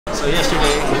So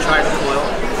yesterday you tried the coil,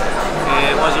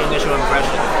 and what was your initial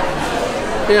impression?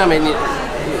 Yeah, I mean,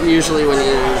 usually when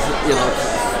you know,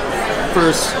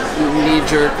 first knee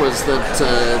jerk was that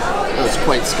I was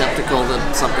quite skeptical that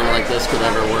something like this could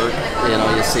ever work. You know,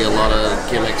 you see a lot of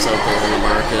gimmicks out there in the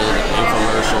market,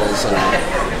 infomercials and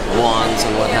wands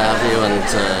and what have you, and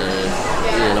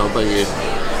you know, but you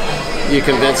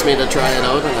convinced me to try it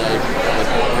out, and I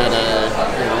had a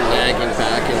nagging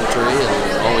back injury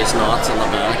and always knots in the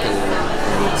back, and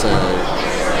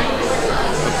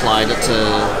applied it to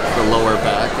the lower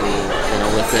back,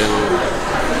 and within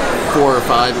 4 or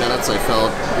 5 minutes I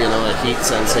felt a heat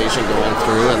sensation going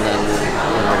through, and then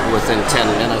within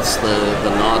 10 minutes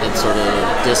the knot had sort of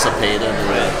dissipated.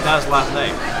 And that was last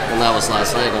night. And that was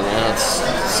last night, and it's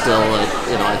still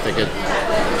I think it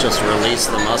just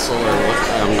released the muscle, or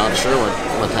I'm not sure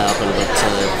what happened, but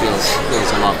it feels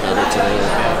a lot better today.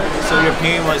 Yeah. So your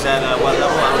pain was at what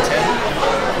level out of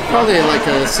 10? Probably like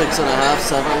a 6.5,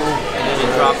 7. And then it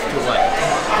dropped to what?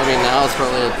 I mean, now it's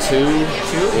probably a 2.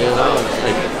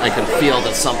 2? I can feel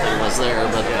that something was there,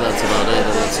 but that's about it,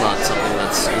 and it's not something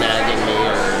that's nagging me.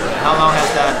 How long has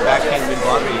that back pain been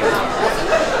bothering you?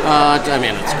 I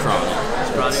mean, it's chronic.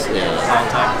 It's chronic? Yeah. A long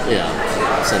time? Yeah,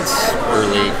 since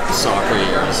early soccer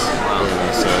years. Wow.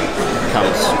 So it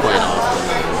comes quite often.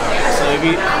 So if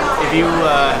you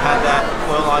had that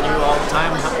coil on you all the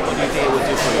time, what do you think it would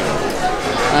do for you?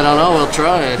 I don't know. We'll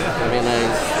try. I mean,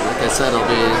 like I said, I'll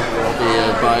be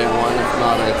buying one, if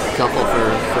not a couple,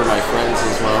 for my friends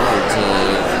as well.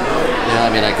 And yeah, I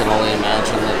mean, I can only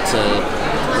imagine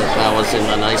that was in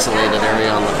an isolated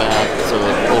area on the back. So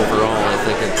overall, I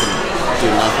think it can do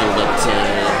nothing but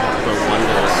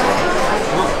wonders. So.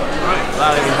 Cool. All right.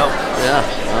 Glad I can help. Yeah,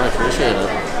 I appreciate it.